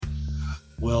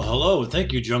Well, hello, and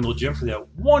thank you, Jungle Jim, for that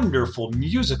wonderful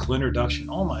musical introduction.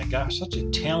 Oh my gosh, such a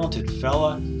talented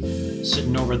fella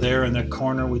sitting over there in the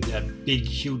corner with that big,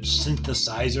 huge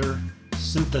synthesizer,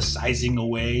 synthesizing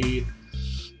away,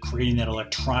 creating that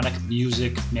electronic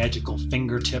music, magical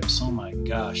fingertips. Oh my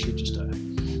gosh, you're just a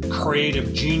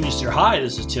creative genius there. Hi,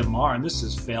 this is Tim Marr, and this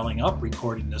is Failing Up,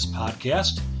 recording this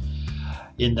podcast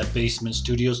in the basement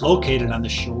studios located on the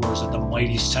shores of the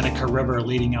mighty Seneca River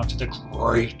leading out to the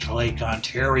Great Lake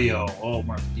Ontario. Oh,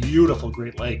 my beautiful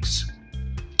Great Lakes.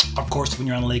 Of course, when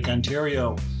you're on Lake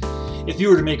Ontario, if you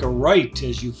were to make a right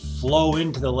as you flow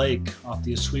into the lake off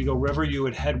the Oswego River, you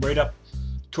would head right up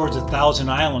towards 1,000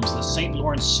 Islands, the St.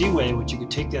 Lawrence Seaway, which you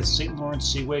could take that St.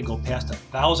 Lawrence Seaway, go past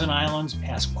 1,000 Islands,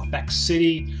 past Quebec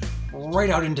City, right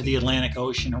out into the Atlantic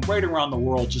Ocean, and right around the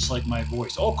world, just like my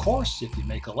voice. Oh, of course, if you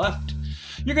make a left,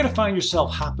 you're going to find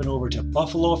yourself hopping over to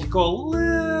Buffalo. If you go a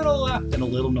little left and a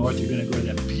little north, you're going to go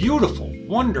to that beautiful,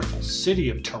 wonderful city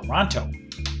of Toronto.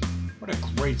 What a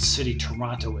great city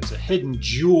Toronto is, a hidden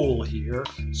jewel here.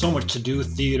 So much to do,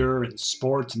 theater and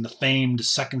sports and the famed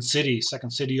Second City.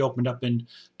 Second City opened up in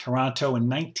Toronto in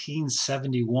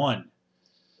 1971,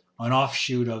 an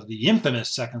offshoot of the infamous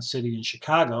Second City in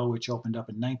Chicago, which opened up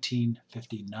in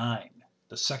 1959.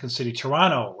 The Second City,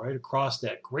 Toronto, right across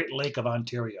that Great Lake of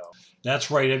Ontario.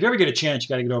 That's right. If you ever get a chance, you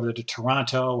got to get over there to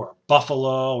Toronto or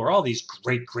Buffalo or all these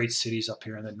great, great cities up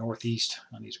here in the Northeast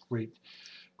on these great,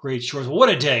 great shores. What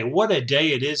a day! What a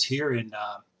day it is here in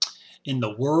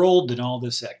the world and all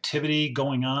this activity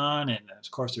going on. And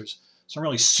of course, there's some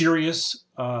really serious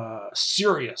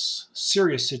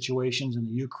situations in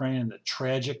the Ukraine and the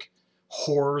tragic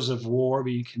horrors of war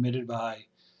being committed by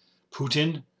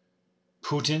Putin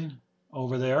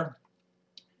over there.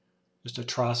 Just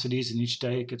atrocities, and each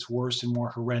day it gets worse and more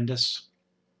horrendous.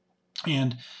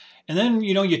 And then,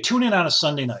 you tune in on a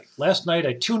Sunday night. Last night,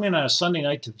 I tuned in on a Sunday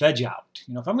night to veg out.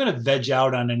 If I'm going to veg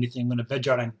out on anything, I'm going to veg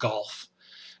out on golf.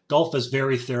 Golf is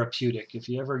very therapeutic. If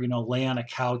you ever, lay on a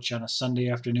couch on a Sunday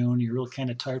afternoon, you're really kind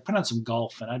of tired, put on some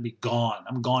golf, and I'd be gone.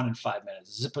 I'm gone in 5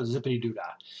 minutes.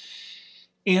 Zippity-doo-dah.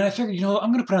 And I figured,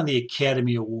 I'm going to put on the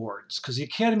Academy Awards, because the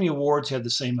Academy Awards have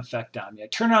the same effect on me. I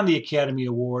turn on the Academy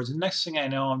Awards, and next thing I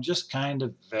know, I'm just kind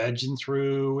of vegging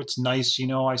through. It's nice,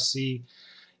 you see,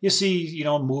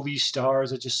 movie stars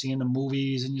that you see in the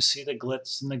movies, and you see the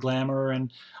glitz and the glamour.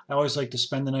 And I always like to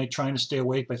spend the night trying to stay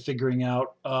awake by figuring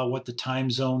out what the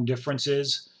time zone difference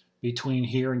is between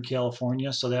here and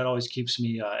California. So that always keeps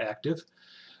me active.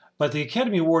 But the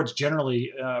Academy Awards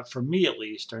generally, for me at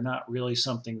least, are not really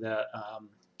something that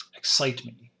excite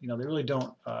me. They really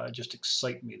don't just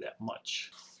excite me that much.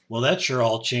 Well, that sure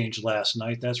all changed last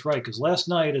night. That's right, because last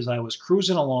night as I was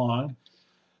cruising along,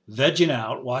 vegging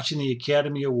out, watching the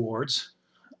Academy Awards,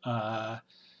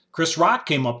 Chris Rock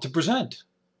came up to present.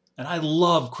 And I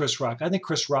love Chris Rock. I think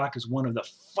Chris Rock is one of the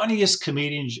funniest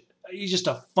comedians. He's just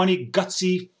a funny,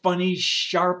 gutsy, funny,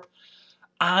 sharp,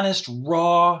 honest,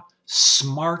 raw,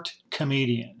 smart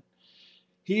comedian.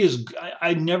 He is,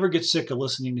 I never get sick of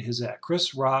listening to his act.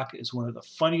 Chris Rock is one of the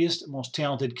funniest, most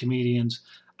talented comedians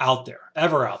out there,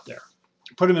 ever out there.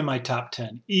 Put him in my top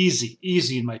 10. Easy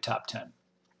in my top 10.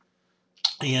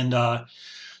 And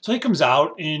so he comes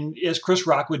out, and as Chris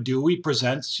Rock would do, he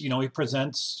presents,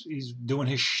 he's doing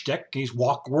his shtick. He's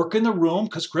working the room,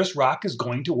 because Chris Rock is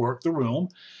going to work the room.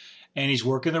 And he's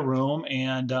working the room,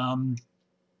 and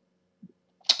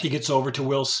he gets over to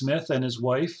Will Smith and his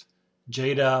wife,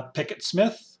 Jada Pickett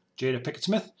Smith,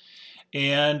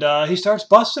 and he starts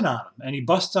busting on him, and he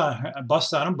busts on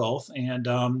them both, and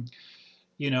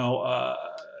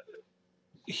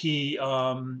he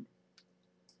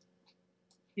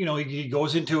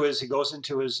goes into his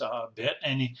bit,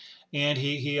 and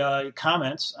he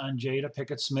comments on Jada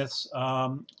Pickett Smith's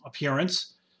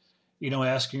appearance,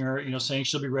 asking her, saying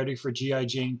she'll be ready for G.I.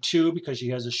 Jane 2 because she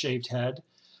has a shaved head.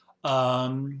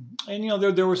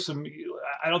 There was some,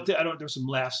 there was some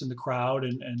laughs in the crowd,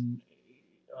 and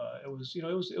it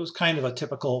was kind of a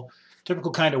typical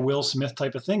kind of Will Smith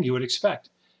type of thing you would expect.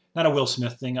 Not a Will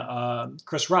Smith thing,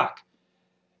 Chris Rock.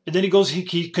 And then he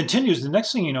continues. The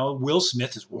next thing you know, Will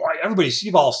Smith is,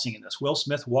 you've all seen this, Will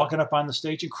Smith walking up on the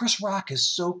stage, and Chris Rock is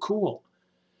so cool.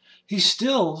 He's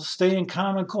still staying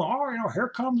calm and cool. Oh,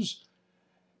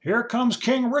 here comes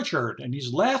King Richard, and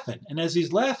he's laughing. And as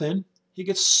he's laughing, he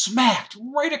gets smacked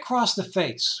right across the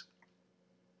face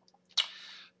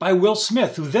by Will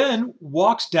Smith, who then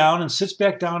walks down and sits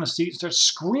back down in his seat and starts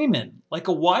screaming like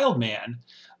a wild man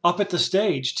up at the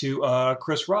stage to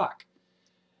Chris Rock.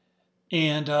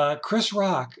 And Chris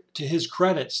Rock, to his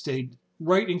credit, stayed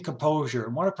right in composure.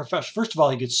 And what a professional. First of all,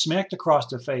 he gets smacked across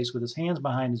the face with his hands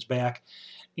behind his back,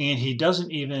 and he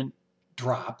doesn't even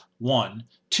drop, one.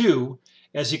 Two,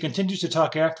 as he continues to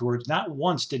talk afterwards, not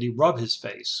once did he rub his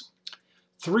face.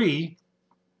 Three,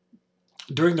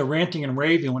 during the ranting and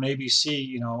raving when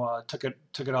ABC, took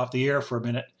it off the air for a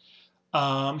minute,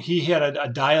 he had a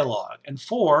dialogue. And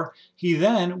four, he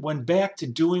then went back to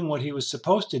doing what he was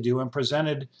supposed to do and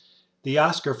presented the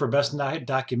Oscar for Best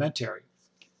Documentary.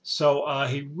 So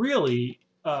he really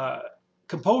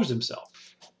composed himself.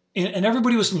 And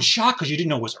everybody was in shock because you didn't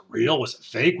know, was it real? Was it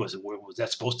fake? Was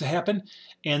that supposed to happen?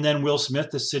 And then Will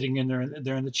Smith is sitting in there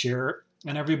in the chair,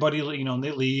 and everybody, and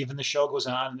they leave, and the show goes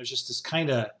on, and there's just this kind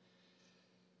of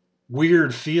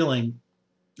weird feeling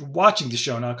watching the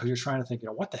show now because you're trying to think,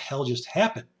 what the hell just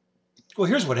happened? Well,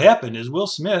 here's what happened: is Will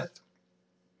Smith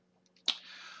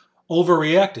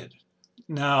overreacted.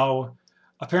 Now,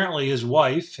 apparently, his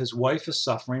wife is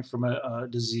suffering from a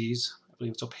disease. I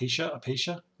believe it's aphasia.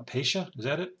 Is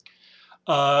that it?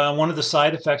 One of the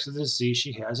side effects of the disease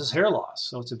she has is hair loss.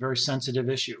 So it's a very sensitive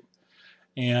issue.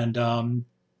 And,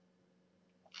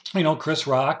 Chris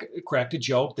Rock cracked a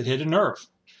joke that hit a nerve.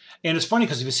 And it's funny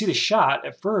because if you see the shot,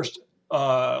 at first,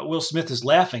 Will Smith is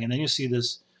laughing. And then you see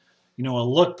this, a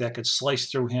look that could slice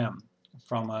through him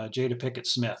from Jada Pinkett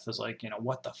Smith. It's like,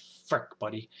 what the frick,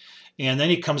 buddy? And then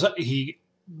he comes up, he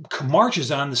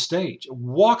marches on the stage,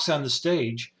 walks on the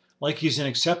stage like he's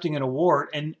accepting an award,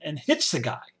 and hits the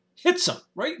guy, hits him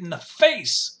right in the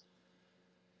face,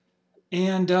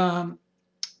 and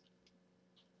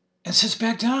sits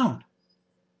back down.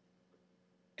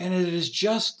 And it is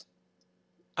just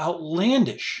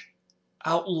outlandish,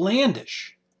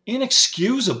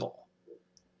 inexcusable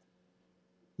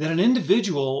that an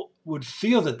individual would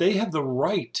feel that they have the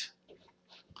right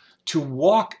to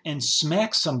walk and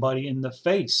smack somebody in the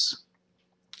face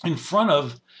in front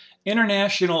of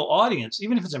international audience,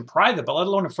 even if it's in private, but let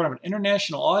alone in front of an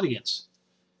international audience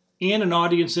and an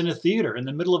audience in a theater in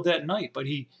the middle of that night. But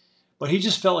he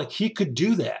just felt like he could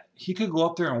do that. He could go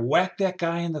up there and whack that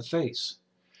guy in the face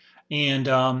and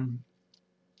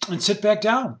sit back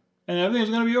down, and everything's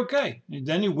going to be okay. And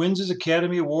then he wins his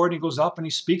Academy Award, and he goes up and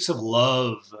he speaks of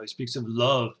love. He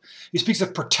speaks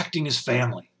of protecting his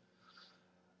family.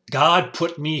 God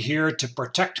put me here to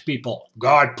protect people.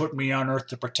 God put me on earth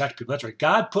to protect people. That's right.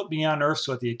 God put me on earth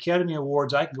so at the Academy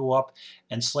Awards I can go up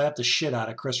and slap the shit out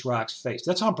of Chris Rock's face.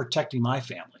 That's how I'm protecting my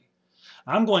family.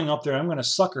 I'm going up there, I'm going to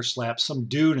sucker slap some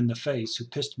dude in the face who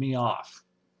pissed me off.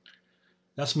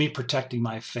 That's me protecting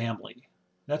my family.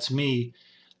 That's me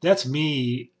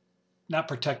not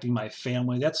protecting my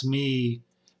family. That's me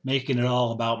making it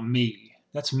all about me.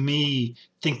 That's me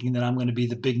thinking that I'm going to be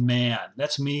the big man.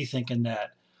 That's me thinking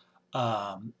that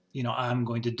I'm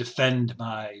going to defend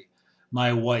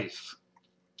my wife.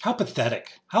 How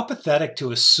pathetic. How pathetic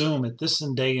to assume at this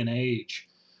day and age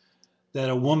that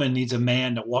a woman needs a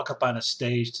man to walk up on a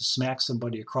stage to smack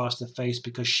somebody across the face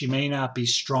because she may not be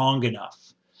strong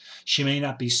enough. She may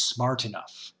not be smart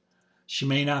enough. She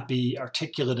may not be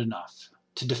articulate enough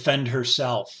to defend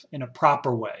herself in a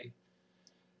proper way.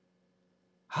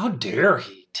 How dare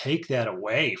he take that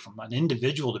away from an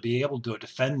individual to be able to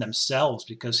defend themselves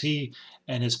because he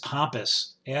and his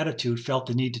pompous attitude felt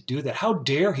the need to do that? How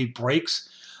dare he breaks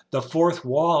the fourth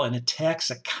wall and attacks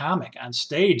a comic on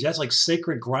stage? That's like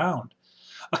sacred ground.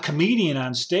 A comedian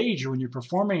on stage, or when you're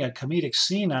performing a comedic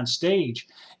scene on stage,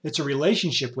 it's a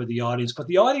relationship with the audience, but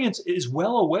the audience is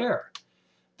well aware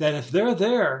that if they're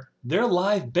there, they're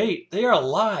live bait. They are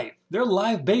live. They're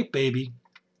live bait, baby,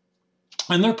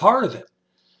 and they're part of it.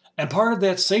 And part of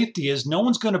that safety is no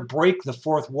one's going to break the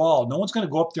fourth wall. No one's going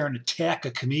to go up there and attack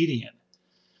a comedian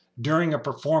during a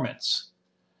performance,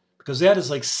 because that is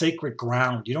like sacred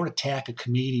ground. You don't attack a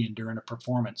comedian during a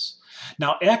performance.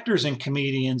 Now, actors and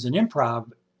comedians and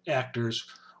improv actors,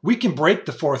 we can break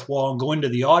the fourth wall and go into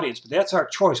the audience, but that's our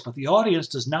choice. But the audience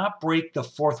does not break the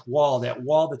fourth wall, that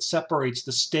wall that separates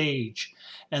the stage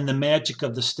and the magic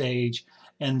of the stage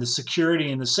and the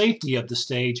security and the safety of the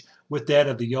stage with that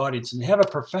of the audience. And to have a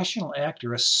professional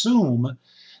actor assume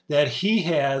that he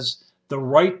has the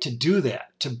right to do that,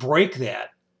 to break that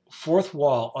fourth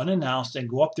wall unannounced and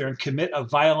go up there and commit a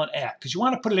violent act, because you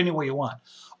want to put it any way you want.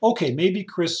 Okay, maybe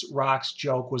Chris Rock's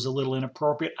joke was a little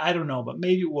inappropriate. I don't know, but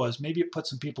maybe it was. Maybe it put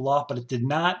some people off, but it did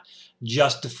not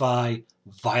justify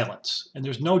violence. And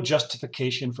there's no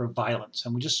justification for violence.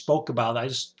 And we just spoke about it. I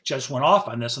just went off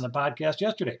on this on the podcast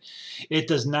yesterday. It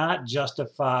does not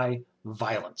justify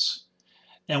violence.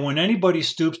 And when anybody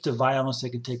stoops to violence, they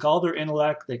can take all their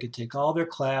intellect, they can take all their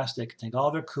class, they can take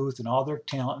all their couth and all their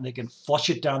talent, and they can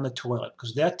flush it down the toilet.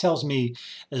 Because that tells me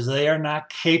is they are not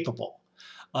capable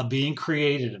of being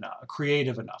creative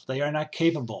enough. They are not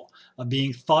capable of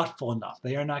being thoughtful enough.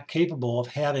 They are not capable of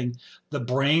having the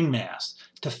brain mass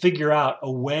to figure out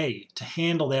a way to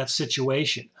handle that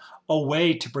situation, a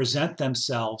way to present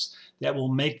themselves that will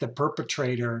make the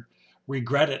perpetrator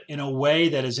regret it in a way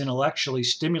that is intellectually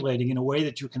stimulating, in a way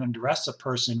that you can address a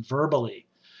person verbally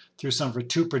through some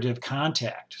vituperative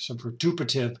contact, some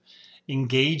vituperative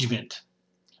engagement.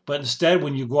 But instead,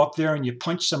 when you go up there and you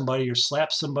punch somebody or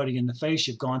slap somebody in the face,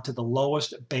 you've gone to the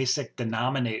lowest basic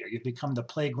denominator. You've become the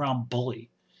playground bully.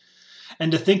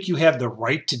 And to think you have the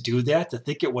right to do that, to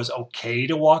think it was okay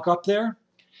to walk up there.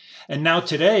 And now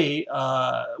today,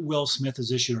 Will Smith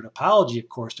has issued an apology, of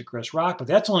course, to Chris Rock, but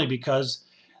that's only because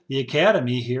the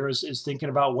Academy here is thinking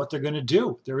about what they're going to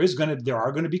do. There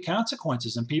are going to be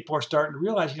consequences, and people are starting to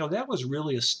realize, that was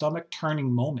really a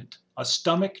stomach-turning moment,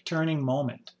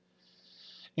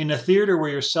 in a theater where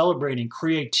you're celebrating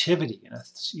creativity, in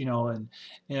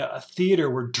a theater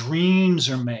where dreams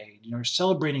are made. You're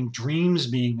celebrating dreams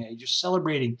being made. You're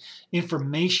celebrating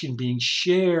information being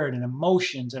shared and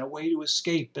emotions and a way to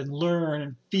escape and learn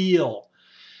and feel.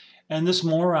 And this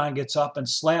moron gets up and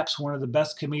slaps one of the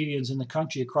best comedians in the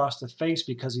country across the face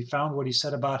because he found what he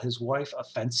said about his wife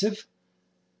offensive?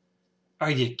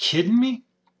 Are you kidding me?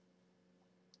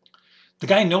 The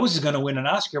guy knows he's going to win an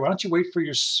Oscar. Why don't you wait for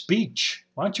your speech?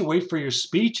 Why don't you wait for your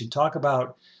speech and talk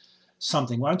about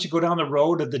something? Why don't you go down the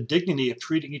road of the dignity of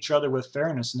treating each other with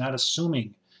fairness and not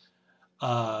assuming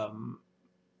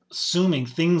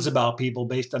things about people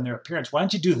based on their appearance? Why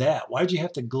don't you do that? Why did you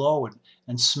have to glow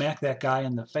and smack that guy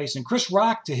in the face? And Chris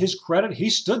Rock, to his credit, he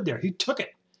stood there. He took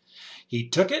it.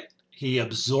 He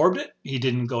absorbed it. He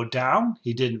didn't go down.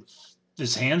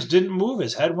 His hands didn't move.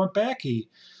 His head went back. He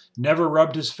never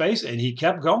rubbed his face, and he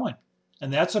kept going.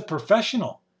 And that's a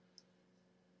professional.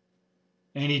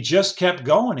 And he just kept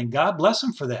going, and God bless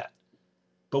him for that.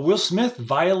 But Will Smith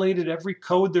violated every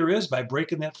code there is by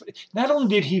breaking that. Not only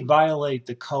did he violate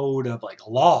the code of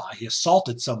law, he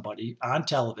assaulted somebody on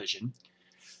television,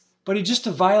 but he just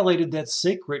violated that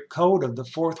sacred code of the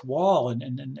fourth wall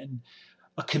and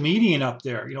a comedian up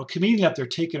there,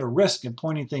 taking a risk and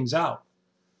pointing things out.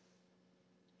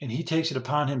 And he takes it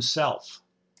upon himself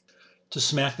to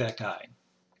smack that guy.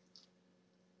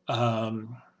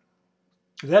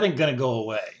 That ain't going to go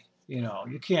away.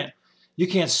 You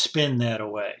can't spin that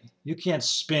away. You can't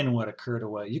spin what occurred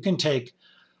away. You can take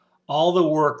all the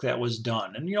work that was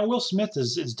done. And, Will Smith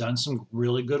has done some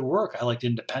really good work. I liked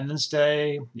Independence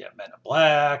Day, Men in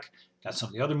Black, got some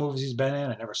of the other movies he's been in.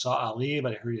 I never saw Ali,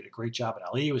 but I heard he did a great job in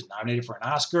Ali. He was nominated for an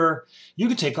Oscar. You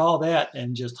could take all that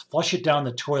and just flush it down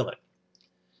the toilet.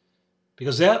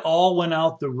 Because that all went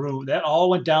out the room. That all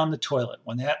went down the toilet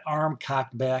when that arm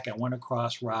cocked back and went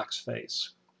across Rock's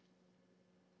face.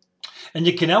 And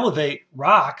you can elevate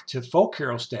Rock to folk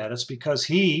hero status because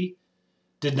he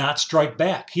did not strike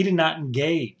back. He did not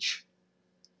engage.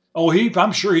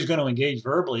 I'm sure he's going to engage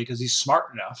verbally because he's smart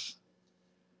enough.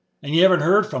 And you haven't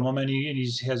heard from him, and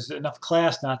he has enough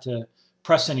class not to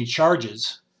press any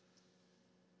charges.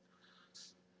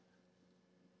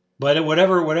 But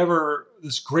whatever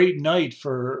this great night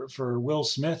for Will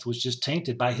Smith was just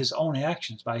tainted by his own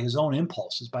actions, by his own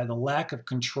impulses, by the lack of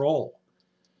control.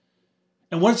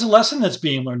 And what is the lesson that's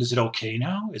being learned? Is it okay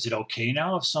now? Is it okay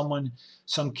now if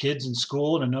some kid's in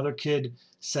school and another kid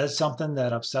says something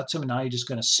that upsets him and now you're just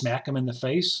going to smack him in the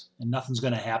face and nothing's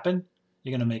going to happen?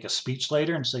 You're going to make a speech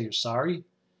later and say you're sorry?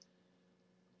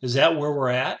 Is that where we're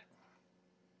at?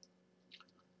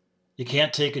 You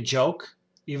can't take a joke?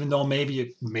 Even though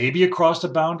maybe you crossed a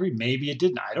boundary, maybe you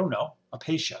didn't. I don't know.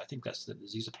 Aphasia. I think that's the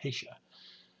disease, aphasia.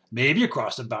 Maybe you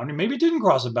crossed a boundary. Maybe you didn't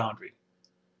cross a boundary.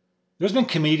 There's been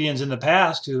comedians in the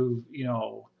past who,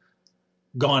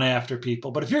 gone after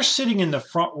people. But if you're sitting in the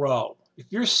front row,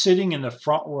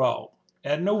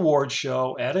 at an award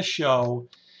show, at a show,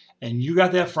 and you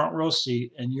got that front row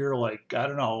seat, and you're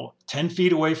 10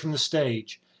 feet away from the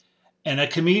stage, and a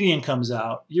comedian comes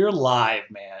out, you're live,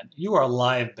 man. You are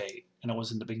live bait. And it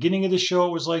was in the beginning of the show,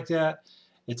 it was like that.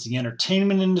 It's the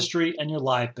entertainment industry, and you're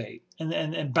live bait.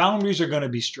 And boundaries are going to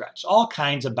be stretched. All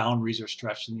kinds of boundaries are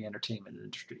stretched in the entertainment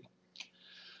industry.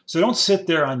 So don't sit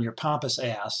there on your pompous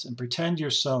ass and pretend you're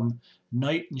some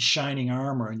knight in shining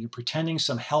armor and you're pretending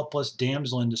some helpless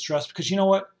damsel in distress. Because you know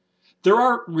what? There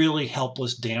aren't really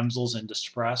helpless damsels in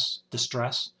distress.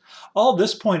 All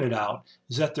this pointed out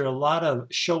is that there are a lot of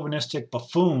chauvinistic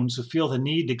buffoons who feel the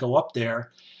need to go up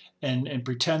there and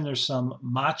pretend there's some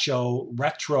macho,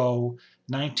 retro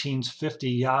 1950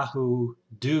 Yahoo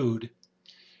dude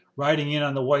riding in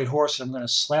on the white horse. I'm going to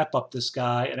slap up this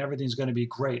guy and everything's going to be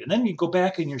great. And then you go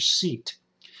back in your seat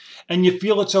And you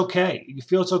feel it's okay. You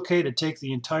feel it's okay to take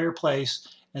the entire place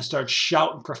and start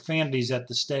shouting profanities at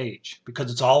the stage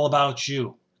because it's all about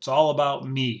you. It's all about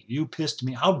me. You pissed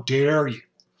me. How dare you?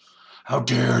 How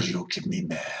dare you get me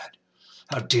mad?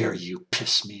 How dare you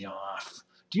piss me off?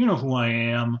 Do you know who I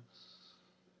am?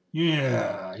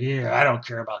 Yeah, I don't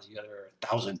care about the other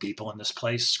 1,000 people in this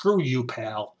place. Screw you,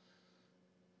 pal.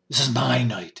 This is my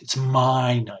night. It's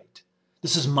my night.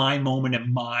 This is my moment at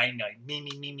my night. Me,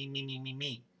 me, me, me, me, me, me,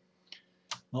 me.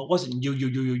 Well, it wasn't you.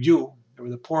 There were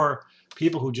the poor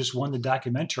people who just won the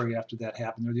documentary after that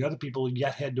happened. There were the other people who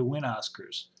yet had to win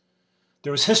Oscars.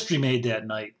 There was history made that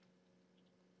night.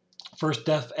 First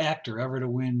deaf actor ever to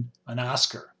win an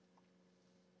Oscar.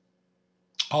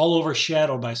 All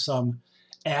overshadowed by some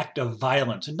act of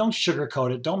violence. And don't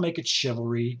sugarcoat it. Don't make it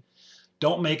chivalry.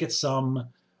 Don't make it some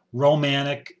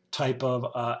romantic type of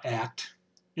act.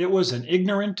 It was an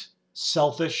ignorant,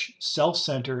 selfish,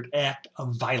 self-centered act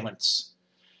of violence.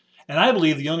 And I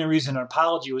believe the only reason an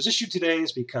apology was issued today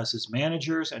is because his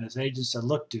managers and his agents said,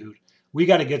 look, dude, we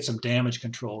got to get some damage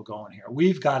control going here.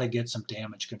 We've got to get some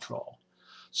damage control.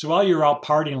 So while you were out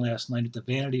partying last night at the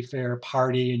Vanity Fair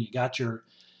party and you got your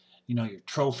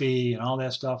trophy and all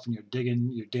that stuff and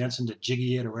you're dancing to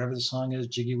Jiggy It or whatever the song is,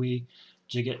 Jiggy Wee,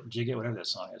 Jig It, whatever that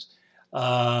song is.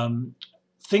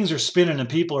 Things are spinning and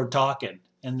people are talking.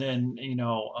 And then, and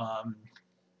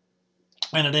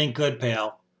it ain't good,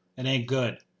 pal. It ain't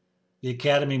good. The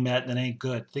Academy met and it ain't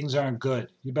good. Things aren't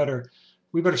good. We better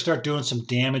start doing some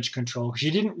damage control because you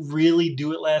didn't really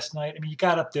do it last night. I mean, you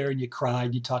got up there and you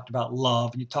cried. You talked about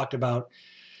love and you talked about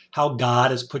how God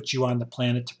has put you on the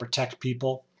planet to protect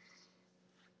people.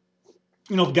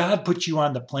 If God put you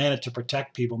on the planet to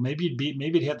protect people, maybe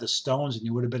you'd have the stones and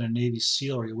you would have been a Navy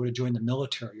SEAL or you would have joined the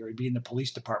military or you'd be in the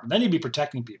police department. Then you'd be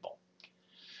protecting people.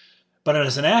 But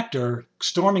as an actor,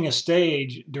 storming a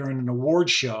stage during an award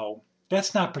show,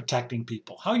 that's not protecting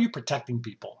people. How are you protecting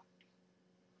people?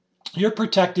 You're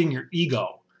protecting your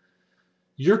ego.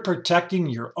 You're protecting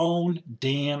your own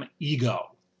damn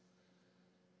ego.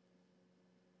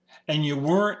 And you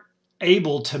weren't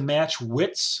able to match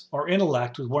wits or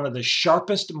intellect with one of the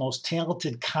sharpest, most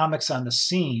talented comics on the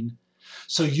scene.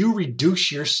 So you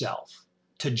reduce yourself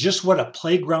to just what a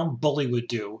playground bully would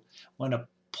do when a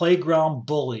playground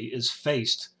bully is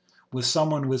faced with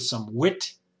someone with some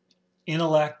wit,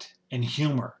 intellect, and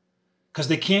humor. Because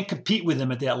they can't compete with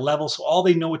them at that level, so all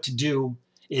they know what to do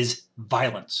is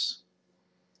violence.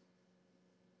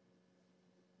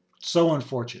 So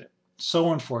unfortunate.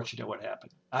 So unfortunate what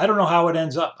happened. I don't know how it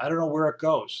ends up. I don't know where it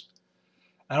goes.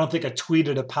 I don't think a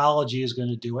tweeted apology is going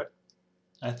to do it.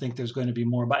 I think there's going to be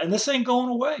more about it. And this ain't going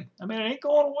away. I mean, it ain't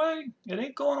going away. It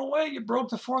ain't going away. You broke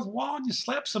the fourth wall and you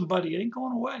slapped somebody. It ain't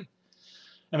going away.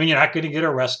 I mean, you're not going to get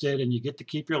arrested and you get to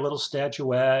keep your little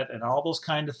statuette and all those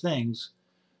kind of things.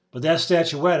 But that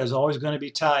statuette is always going to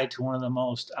be tied to one of the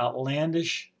most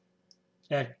outlandish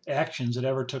actions that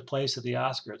ever took place at the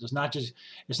Oscars.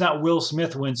 It's not Will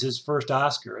Smith wins his first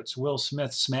Oscar. It's Will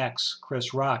Smith smacks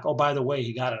Chris Rock. Oh, by the way,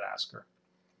 he got an Oscar.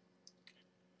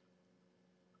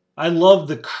 I love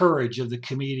the courage of the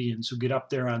comedians who get up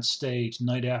there on stage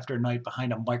night after night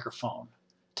behind a microphone.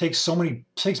 It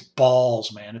takes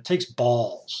balls, man. It takes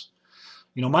balls.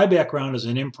 My background is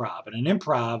in improv, and in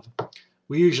improv,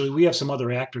 we have some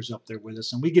other actors up there with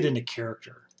us, and we get into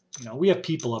character. We have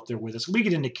people up there with us. We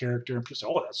get into character, and people say,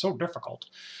 "Oh, that's so difficult."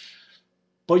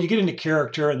 But you get into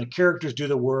character, and the characters do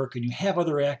the work, and you have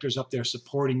other actors up there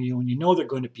supporting you, and you know they're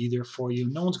going to be there for you.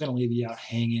 No one's going to leave you out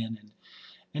hanging.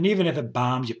 And even if it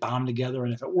bombs, you bomb together,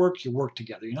 and if it works, you work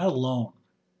together. You're not alone.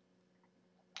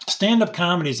 Stand-up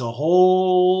comedy is a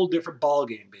whole different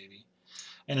ballgame, baby.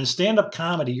 And in stand-up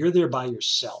comedy, you're there by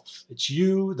yourself. It's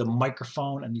you, the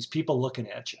microphone, and these people looking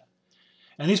at you.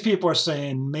 And these people are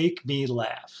saying, make me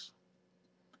laugh.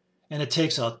 And it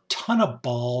takes a ton of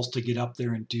balls to get up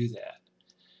there and do that.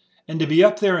 And to be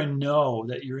up there and know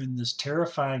that you're in this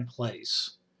terrifying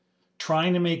place,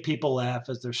 trying to make people laugh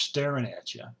as they're staring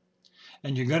at you.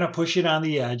 And you're going to push it on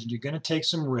the edge, and you're going to take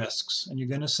some risks, and you're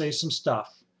going to say some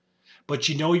stuff. But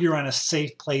you're on a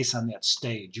safe place on that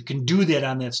stage. You can do that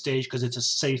on that stage because it's a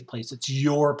safe place. It's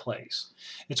your place.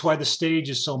 It's why the stage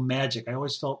is so magic. I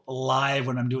always felt alive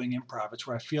when I'm doing improv. It's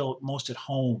where I feel most at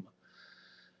home.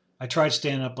 I tried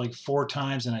stand up like 4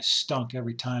 times and I stunk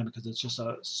every time because it's just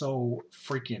so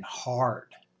freaking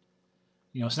hard.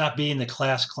 It's not being the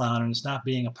class clown and it's not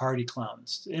being a party clown.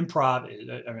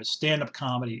 Improv, stand-up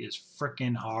comedy is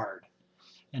freaking hard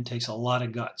and takes a lot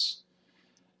of guts.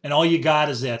 And all you got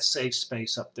is that safe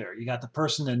space up there. You got the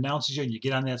person that announces you and you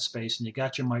get on that space and you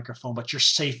got your microphone, but you're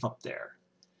safe up there.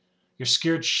 You're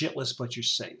scared shitless, but you're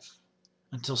safe.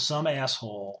 Until some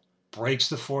asshole breaks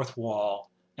the fourth wall,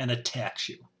 and attacks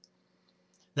you.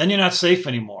 Then you're not safe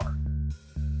anymore.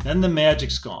 Then the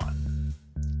magic's gone.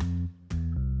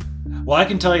 Well, I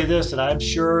can tell you this, that I'm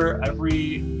sure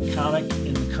every comic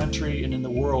in the country and in the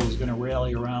world is going to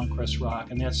rally around Chris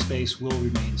Rock, and that space will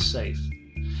remain safe.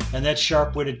 And that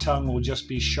sharp-witted tongue will just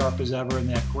be sharp as ever, and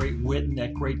that great wit and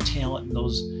that great talent and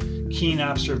those keen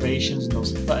observations and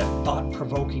those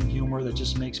thought-provoking humor that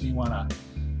just makes me want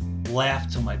to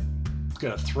laugh till I'm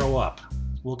going to throw up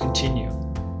will continue.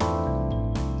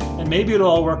 And maybe it'll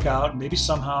all work out. Maybe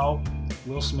somehow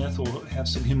Will Smith will have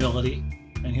some humility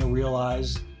and he'll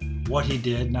realize what he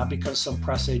did, not because some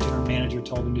press agent or manager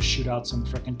told him to shoot out some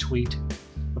frickin' tweet,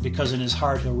 but because in his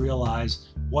heart he'll realize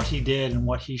what he did and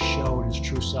what he showed his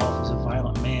true self as a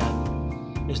violent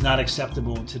man is not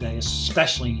acceptable in today,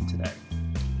 especially in today.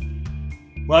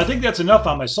 Well, I think that's enough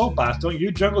on my soapbox, don't you,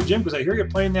 Jungle Jim? Because I hear you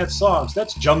playing that song. So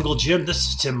that's Jungle Jim. This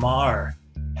is Tim Marr.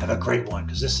 Have a great one,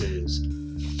 because this is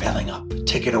Felling Up.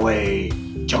 Take it away,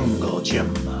 Jungle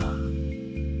Jim.